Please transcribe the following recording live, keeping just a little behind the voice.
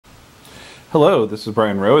Hello, this is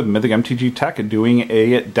Brian Rowe with Mythic MTG Tech doing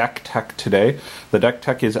a deck tech today. The deck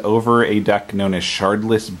tech is over a deck known as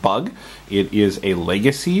Shardless Bug. It is a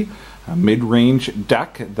legacy, mid-range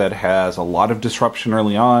deck that has a lot of disruption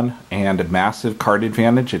early on and a massive card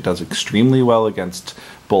advantage. It does extremely well against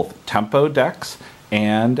both tempo decks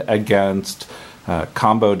and against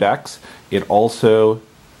combo decks. It also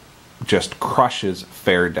just crushes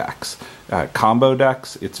fair decks. Combo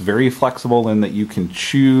decks, it's very flexible in that you can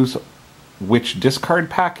choose which discard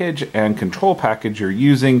package and control package you're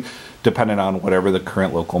using depending on whatever the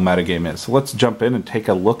current local metagame is. So let's jump in and take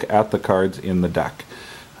a look at the cards in the deck.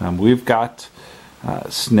 We've got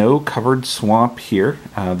Snow-Covered Swamp here.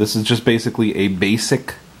 This is just basically a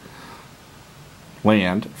basic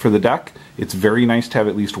land for the deck. It's very nice to have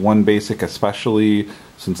at least one basic, especially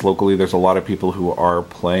since locally there's a lot of people who are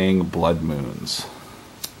playing Blood Moons.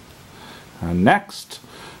 Next,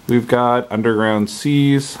 we've got Underground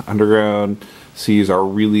Seas. Underground Seas are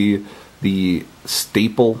really the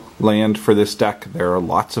staple land for this deck. There are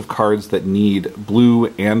lots of cards that need blue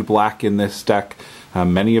and black in this deck.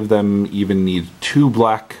 Many of them even need 2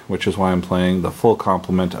 black, which is why I'm playing the full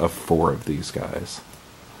complement of 4 of these guys.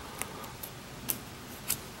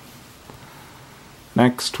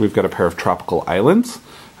 Next, we've got a pair of Tropical Islands.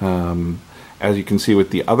 As you can see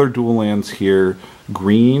with the other dual lands here,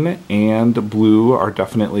 green and blue are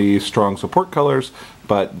definitely strong support colors,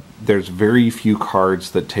 but there's very few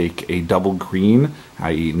cards that take a double green,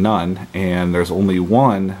 i.e. none, and there's only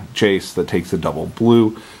one Jace that takes a double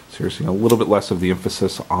blue, so you're seeing a little bit less of the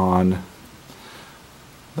emphasis on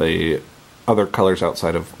the other colors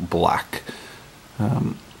outside of black.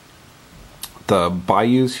 The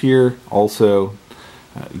Bayous here also,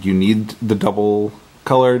 you need the double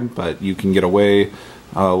colored, but you can get away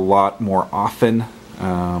a lot more often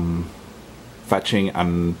fetching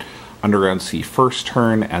an Underground Sea first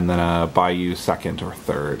turn and then a Bayou second or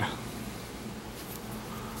third.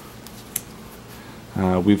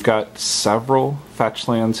 We've got several fetch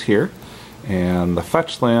lands here, and the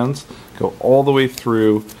fetch lands go all the way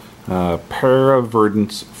through pair of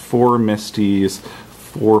Verdants, 4 Misties,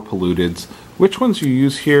 4 Polluteds. Which ones you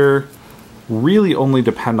use here really only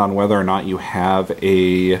depend on whether or not you have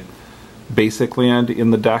a basic land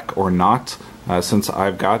in the deck or not. Since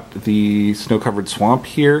I've got the Snow-Covered Swamp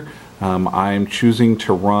here, I'm choosing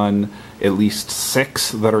to run at least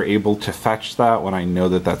 6 that are able to fetch that when I know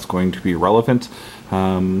that that's going to be relevant.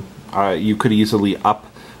 You could easily up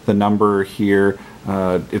the number here,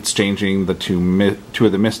 exchanging the 2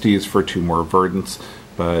 of the Misties for 2 more Verdants,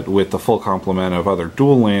 but with the full complement of other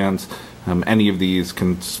dual lands, any of these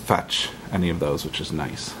can fetch any of those, which is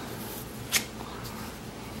nice.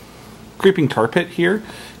 Creeping Tar Pit here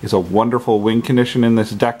is a wonderful win condition in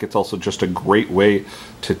this deck. It's also just a great way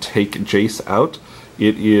to take Jace out.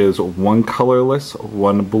 It is 1 colorless,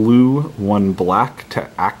 1 blue, 1 black to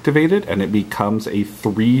activate it, and it becomes a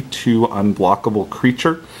 3/2 unblockable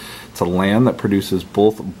creature. It's a land that produces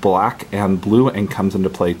both black and blue and comes into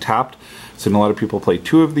play tapped. I've seen a lot of people play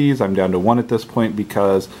 2 of these. I'm down to 1 at this point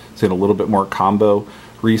because I've seen a little bit more combo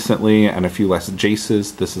recently and a few less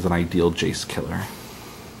Jaces. This is an ideal Jace killer.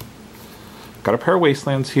 Got a pair of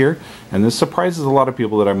Wastelands here, and this surprises a lot of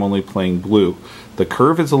people that I'm only playing blue. The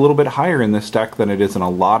curve is a little bit higher in this deck than it is in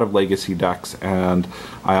a lot of legacy decks, and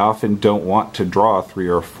I often don't want to draw 3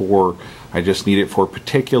 or 4. I just need it for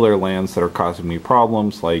particular lands that are causing me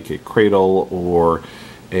problems, like a Cradle or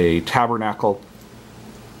a Tabernacle.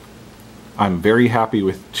 I'm very happy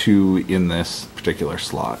with 2 in this particular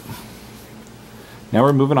slot. Now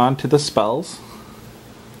we're moving on to the spells.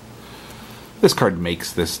 This card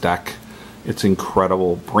makes this deck. It's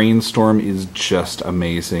incredible. Brainstorm is just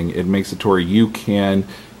amazing. It makes it to where you can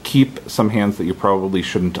keep some hands that you probably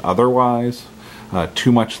shouldn't otherwise.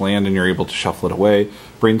 Too much land and you're able to shuffle it away.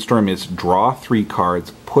 Brainstorm is draw 3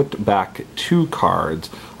 cards, put back 2 cards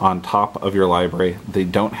on top of your library. They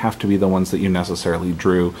don't have to be the ones that you necessarily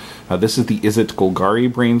drew. This is the Izzet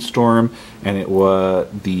Golgari Brainstorm, and it was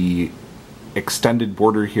the extended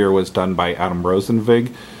border here was done by Adam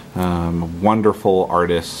Rosenvig. Wonderful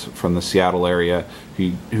artist from the Seattle area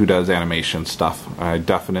who does animation stuff. I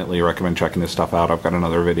definitely recommend checking his stuff out. I've got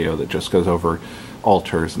another video that just goes over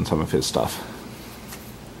altars and some of his stuff.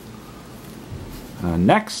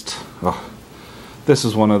 Next, this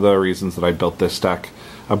is one of the reasons that I built this deck.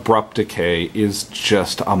 Abrupt Decay is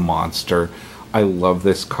just a monster. I love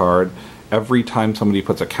this card. Every time somebody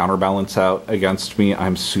puts a counterbalance out against me,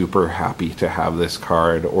 I'm super happy to have this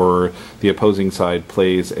card. Or the opposing side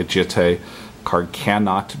plays a Jitte. Card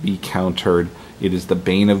cannot be countered. It is the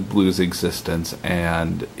bane of blue's existence,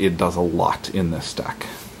 and it does a lot in this deck.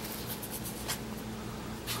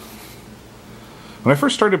 When I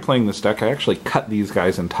first started playing this deck, I actually cut these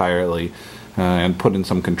guys entirely and put in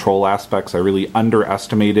some control aspects. I really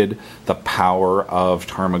underestimated the power of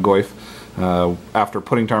Tarmogoyf. After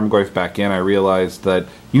putting Tarmogoyf back in, I realized that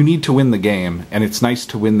you need to win the game, and it's nice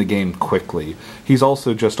to win the game quickly. He's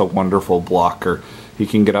also just a wonderful blocker. He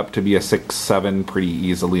can get up to be a 6-7 pretty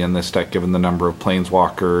easily in this deck, given the number of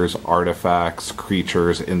planeswalkers, artifacts,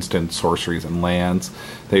 creatures, instant sorceries, and lands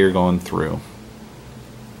that you're going through.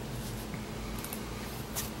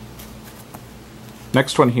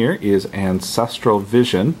 Next one here is Ancestral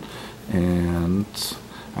Vision, and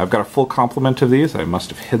I've got a full complement of these. I must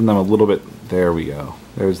have hidden them a little bit. There we go.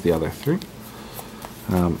 There's the other three.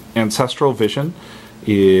 Ancestral Vision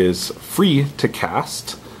is free to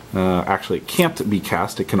cast. Actually, it can't be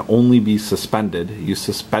cast. It can only be suspended. You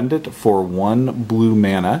suspend it for 1 blue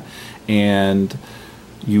mana, and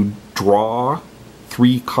you draw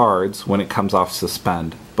 3 cards when it comes off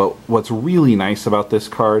suspend. But what's really nice about this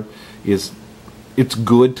card is it's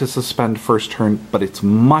good to suspend first turn, but it's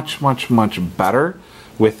much, much, much better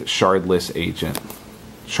with Shardless Agent.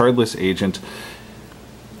 Shardless Agent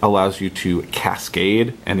allows you to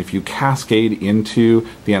cascade, and if you cascade into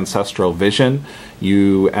the Ancestral Vision,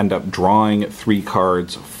 you end up drawing 3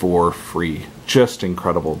 cards for free. Just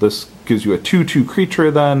incredible. This gives you a 2/2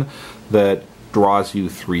 creature then that draws you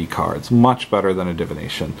 3 cards. Much better than a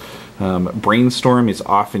divination. Brainstorm is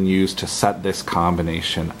often used to set this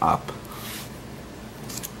combination up.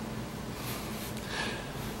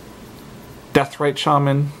 Deathrite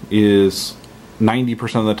Shaman is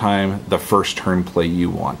 90% of the time the first turn play you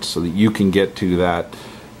want, so that you can get to that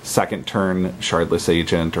second turn Shardless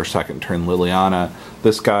Agent or second turn Liliana.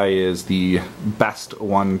 This guy is the best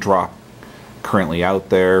 1-drop currently out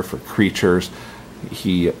there for creatures.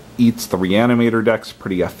 He eats the Reanimator decks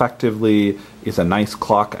pretty effectively, is a nice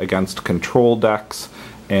clock against control decks,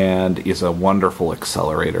 and is a wonderful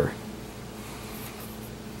accelerator.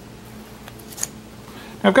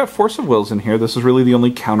 I've got Force of Wills in here. This is really the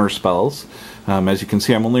only counter spells. As you can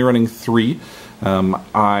see, I'm only running 3.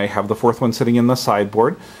 I have the 4th one sitting in the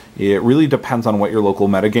sideboard. It really depends on what your local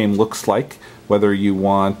metagame looks like, whether you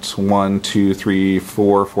want 1, 2, 3,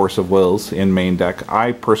 4 Force of Wills in main deck.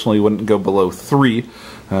 I personally wouldn't go below 3.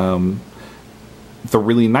 The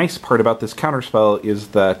really nice part about this counterspell is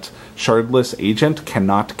that Shardless Agent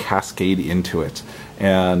cannot cascade into it.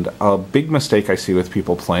 And a big mistake I see with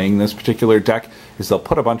people playing this particular deck is they'll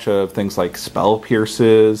put a bunch of things like Spell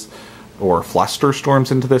Pierces or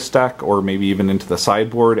Flusterstorms into this deck, or maybe even into the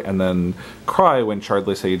sideboard, and then cry when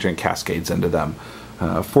Shardless Agent cascades into them.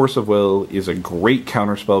 Force of Will is a great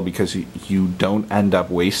counterspell because you don't end up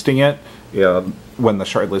wasting it when the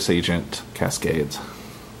Shardless Agent cascades.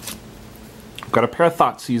 I've got a pair of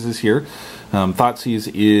Thoughtseizes here. Thoughtseize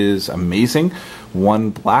is amazing. 1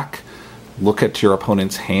 black. Look at your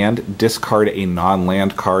opponent's hand, discard a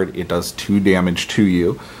non-land card, it does 2 damage to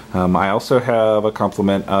you. I also have a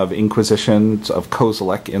complement of Inquisitions of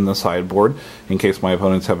Kozilek in the sideboard, in case my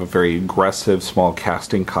opponents have a very aggressive small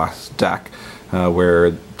casting cost deck,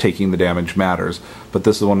 where taking the damage matters. But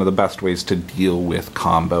this is one of the best ways to deal with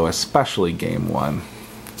combo, especially game 1.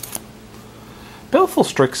 Baleful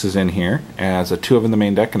Strix is in here as a 2 in the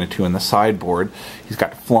main deck and a 2 in the sideboard. He's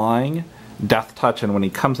got Flying, Death Touch, and when he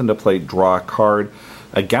comes into play, draw a card.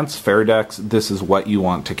 Against fair decks, this is what you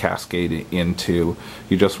want to cascade into.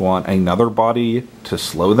 You just want another body to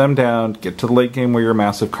slow them down, get to the late game where your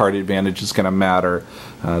massive card advantage is going to matter.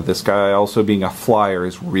 This guy also being a flyer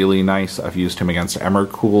is really nice. I've used him against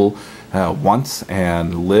Emrakul once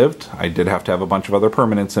and lived. I did have to have a bunch of other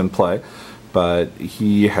permanents in play, but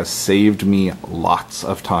he has saved me lots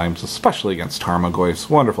of times, especially against Tarmogoyf's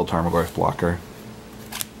wonderful Tarmogoyf blocker.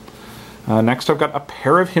 Next I've got a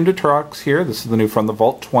pair of Hymn to Tourachs here. This is the new From the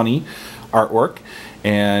Vault 20 artwork.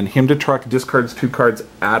 And Hymn to Tourach discards 2 cards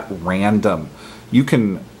at random. You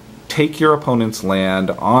can take your opponent's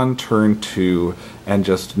land on turn 2 and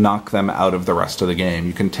just knock them out of the rest of the game.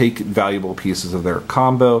 You can take valuable pieces of their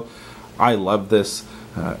combo. I love this.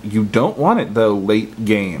 You don't want it though late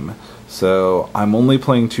game. So I'm only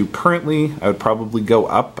playing 2 currently. I would probably go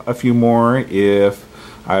up a few more if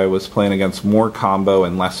I was playing against more combo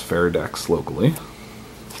and less fair decks locally.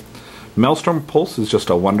 Maelstrom Pulse is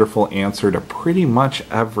just a wonderful answer to pretty much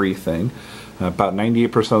everything. About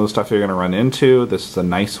 98% of the stuff you're going to run into, this is a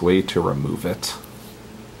nice way to remove it.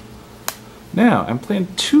 Now, I'm playing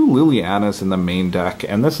 2 Lilianas in the main deck,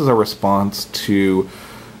 and this is a response to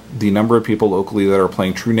the number of people locally that are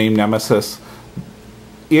playing True Name Nemesis.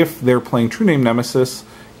 If they're playing True Name Nemesis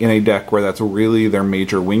in a deck where that's really their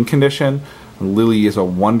major win condition, Lily is a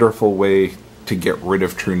wonderful way to get rid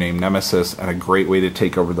of True Name Nemesis and a great way to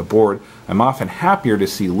take over the board. I'm often happier to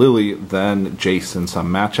see Lily than Jace in some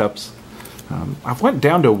matchups. I've went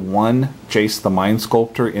down to 1 Jace the Mind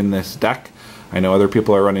Sculptor in this deck. I know other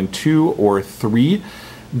people are running 2 or 3.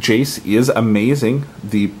 Jace is amazing.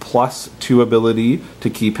 The +2 ability to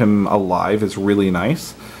keep him alive is really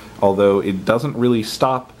nice, although it doesn't really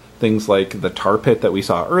stop things like the Tar Pit that we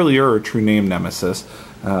saw earlier or True Name Nemesis.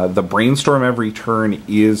 The Brainstorm every turn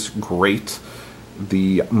is great.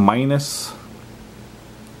 The minus...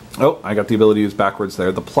 Oh, I got the abilities backwards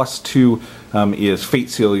there. The +2 is Fate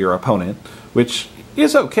Seal your opponent, which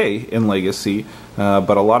is okay in Legacy,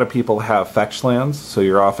 but a lot of people have fetch lands, so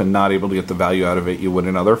you're often not able to get the value out of it you would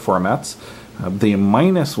in other formats. The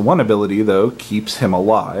 -1 ability, though, keeps him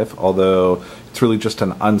alive, although it's really just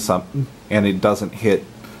an unsummon, and it doesn't hit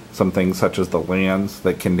some things such as the lands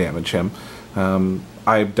that can damage him.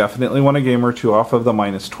 I definitely won a game or two off of the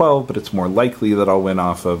 -12, but it's more likely that I'll win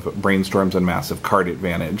off of Brainstorms and Massive Card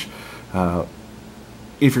Advantage.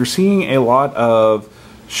 If you're seeing a lot of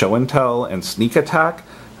Show and Tell and Sneak Attack,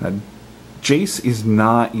 Jace is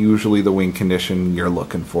not usually the win condition you're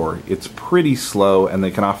looking for. It's pretty slow, and they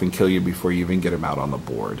can often kill you before you even get him out on the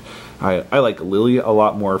board. I like Lily a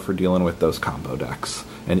lot more for dealing with those combo decks,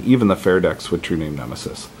 and even the fair decks with True Name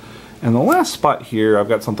Nemesis. And the last spot here, I've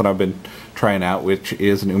got something I've been trying out, which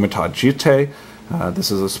is an Umezawa Jitte. This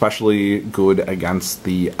is especially good against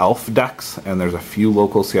the Elf decks, and there's a few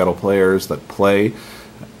local Seattle players that play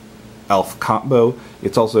Elf combo.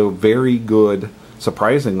 It's also very good,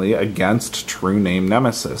 surprisingly, against True Name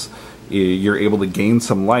Nemesis. You're able to gain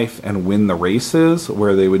some life and win the races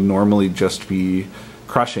where they would normally just be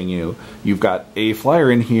crushing you. You've got a flyer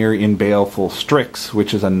in here in Baleful Strix,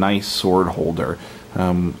 which is a nice sword holder.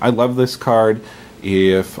 I love this card.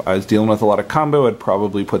 If I was dealing with a lot of combo, I'd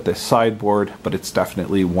probably put this sideboard, but it's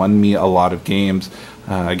definitely won me a lot of games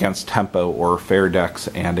against tempo or fair decks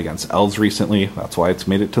and against elves recently. That's why it's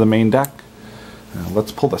made it to the main deck.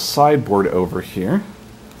 Let's pull the sideboard over here.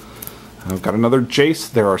 I've got another Jace.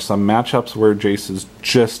 There are some matchups where Jace is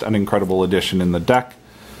just an incredible addition in the deck.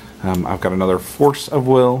 I've got another Force of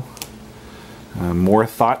Will. More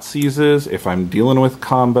Thoughtseizes if I'm dealing with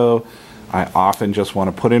combo. I often just want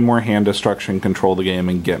to put in more hand destruction, control the game,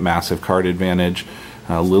 and get massive card advantage.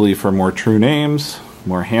 Lily for more true names,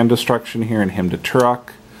 more hand destruction here, and him to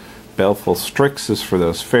Tourach. Baleful Strix is for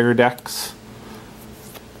those fair decks.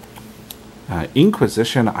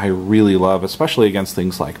 Inquisition I really love, especially against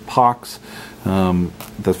things like Pox.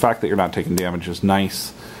 The fact that you're not taking damage is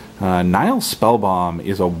nice. Nile Spellbomb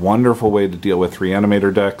is a wonderful way to deal with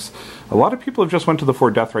Reanimator decks. A lot of people have just went to the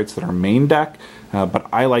 4 Deathrites that are main deck, but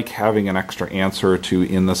I like having an extra answer or two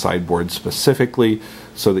in the sideboard specifically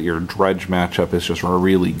so that your Dredge matchup is just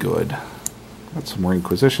really good. Got some more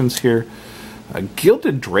Inquisitions here.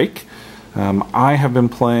 Gilded Drake. I have been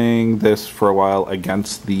playing this for a while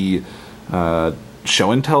against the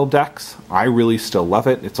Show and Tell decks. I really still love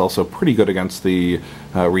it. It's also pretty good against the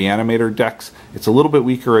Reanimator decks. It's a little bit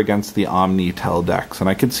weaker against the Omni-Tell decks, and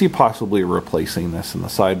I could see possibly replacing this in the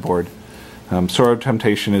sideboard. Sword of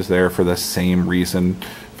Temptation is there for the same reason.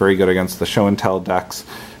 Very good against the Show and Tell decks.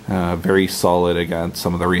 Very solid against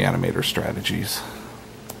some of the Reanimator strategies.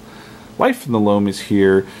 Life in the Loam is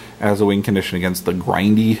here as a win condition against the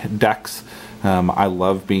grindy decks. I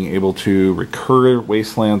love being able to recur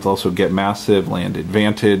Wastelands, also get massive land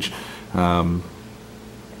advantage. I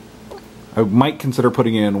might consider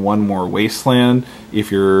putting in one more Wasteland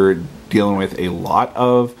if you're dealing with a lot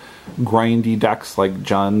of grindy decks like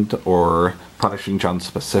Jund or punishing Jund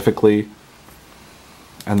specifically.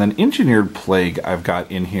 And then Engineered Plague I've got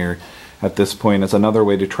in here at this point as another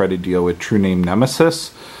way to try to deal with True Name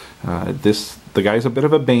Nemesis. The guy's a bit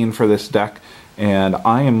of a bane for this deck, and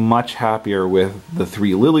I am much happier with the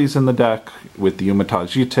 3 Lilies in the deck, with the Umezawa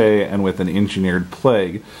Jitte, and with an Engineered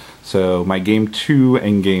Plague. So my Game 2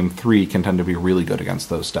 and Game 3 can tend to be really good against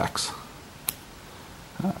those decks.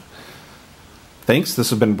 Thanks, this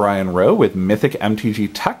has been Brian Rowe with Mythic MTG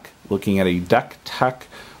Tech, looking at a deck tech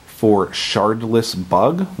for Shardless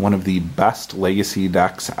Bug, one of the best legacy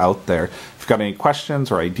decks out there. If you've got any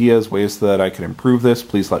questions or ideas, ways that I could improve this,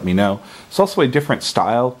 please let me know. It's also a different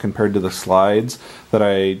style compared to the slides that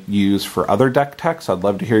I use for other deck techs. I'd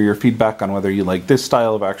love to hear your feedback on whether you like this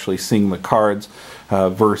style of actually seeing the cards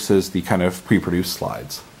versus the kind of pre-produced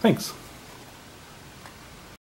slides. Thanks.